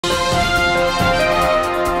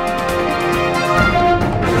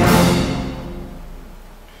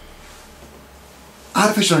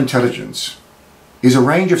Artificial intelligence is a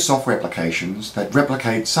range of software applications that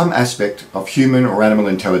replicate some aspect of human or animal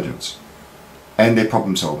intelligence and their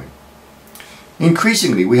problem solving.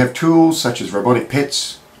 Increasingly, we have tools such as robotic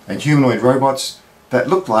pets and humanoid robots that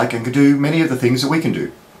look like and can do many of the things that we can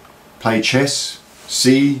do. Play chess,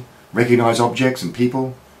 see, recognize objects and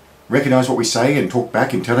people, recognize what we say and talk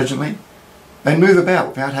back intelligently, and move about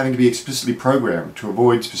without having to be explicitly programmed to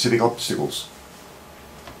avoid specific obstacles.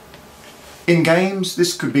 In games,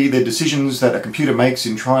 this could be the decisions that a computer makes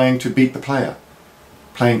in trying to beat the player,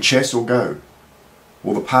 playing chess or Go,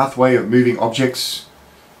 or the pathway of moving objects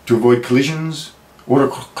to avoid collisions or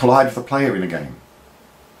to collide with the player in a game.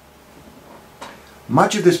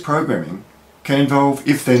 Much of this programming can involve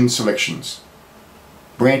if-then selections,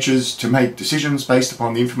 branches to make decisions based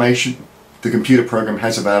upon the information the computer program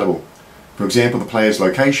has available, for example the player's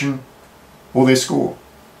location or their score.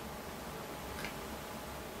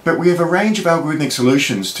 But we have a range of algorithmic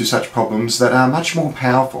solutions to such problems that are much more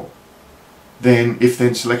powerful than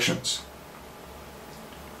if-then selections.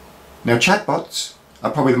 Now, chatbots are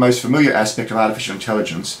probably the most familiar aspect of artificial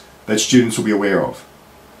intelligence that students will be aware of.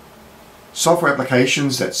 Software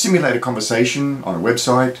applications that simulate a conversation on a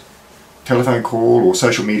website, telephone call, or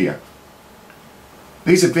social media.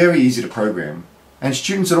 These are very easy to program, and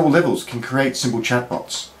students at all levels can create simple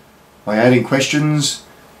chatbots by adding questions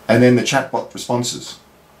and then the chatbot responses.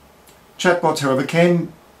 Chatbots, however,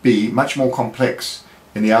 can be much more complex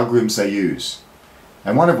in the algorithms they use,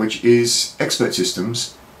 and one of which is expert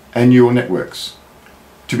systems and neural networks,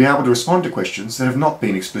 to be able to respond to questions that have not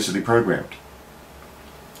been explicitly programmed.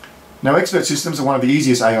 Now, expert systems are one of the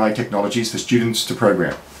easiest AI technologies for students to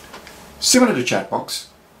program. Similar to chatbots,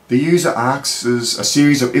 the user asks a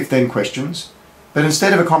series of if-then questions, but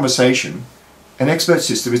instead of a conversation, an expert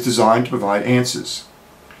system is designed to provide answers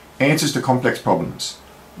to complex problems,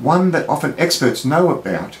 one that often experts know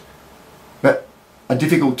about, but are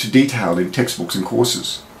difficult to detail in textbooks and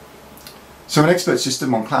courses. So an expert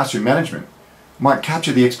system on classroom management might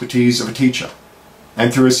capture the expertise of a teacher,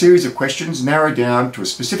 and through a series of questions narrow down to a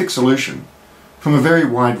specific solution from a very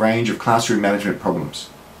wide range of classroom management problems.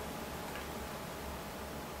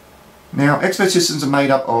 Now, expert systems are made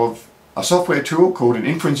up of a software tool called an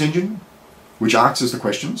inference engine, which answers the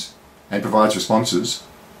questions and provides responses,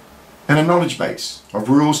 and a knowledge base of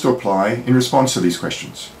rules to apply in response to these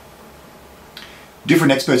questions.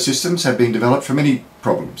 Different expert systems have been developed for many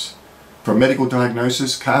problems, from medical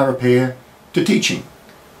diagnosis, car repair, to teaching,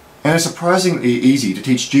 and are surprisingly easy to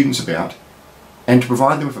teach students about and to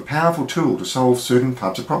provide them with a powerful tool to solve certain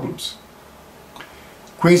types of problems.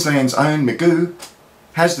 Queensland's own Magoo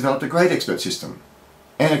has developed a great expert system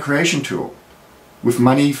and a creation tool with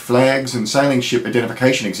money, flags and sailing ship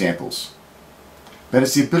identification examples. But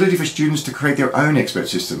it's the ability for students to create their own expert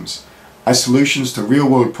systems as solutions to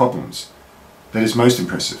real-world problems that is most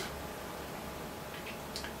impressive.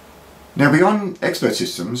 Now, beyond expert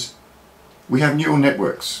systems, we have neural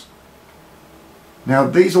networks. Now,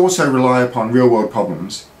 these also rely upon real-world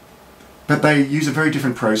problems, but they use a very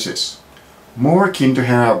different process, more akin to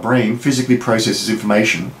how our brain physically processes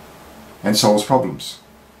information and solves problems.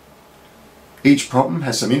 Each problem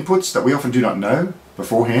has some inputs that we often do not know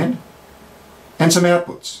beforehand, and some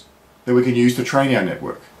outputs that we can use to train our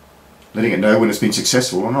network, letting it know when it's been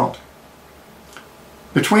successful or not.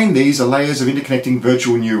 Between these are layers of interconnecting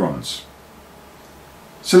virtual neurons.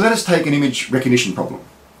 So let us take an image recognition problem.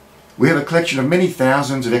 We have a collection of many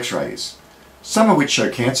thousands of X-rays, some of which show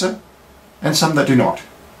cancer and some that do not.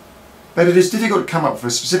 But it is difficult to come up with a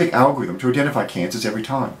specific algorithm to identify cancers every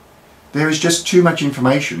time. There is just too much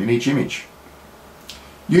information in each image.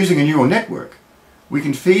 Using a neural network, we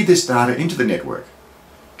can feed this data into the network,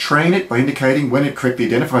 train it by indicating when it correctly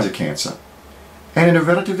identifies a cancer, and in a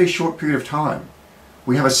relatively short period of time,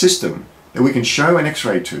 we have a system that we can show an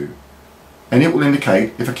X-ray to, and it will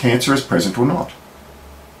indicate if a cancer is present or not.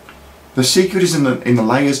 The secret is in the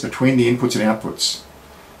layers between the inputs and outputs.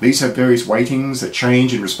 These have various weightings that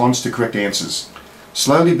change in response to correct answers,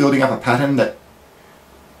 slowly building up a pattern that,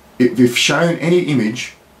 if shown any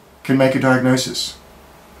image, can make a diagnosis.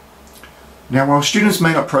 Now, while students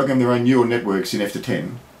may not program their own neural networks in F to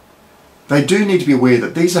 10, they do need to be aware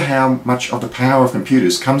that these are how much of the power of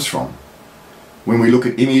computers comes from. When we look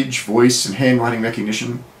at image, voice and handwriting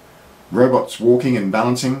recognition, robots walking and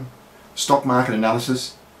balancing, stock market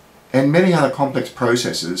analysis, and many other complex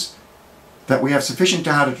processes that we have sufficient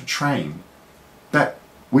data to train, that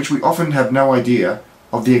which we often have no idea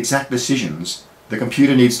of the exact decisions the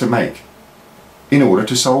computer needs to make in order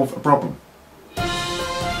to solve a problem.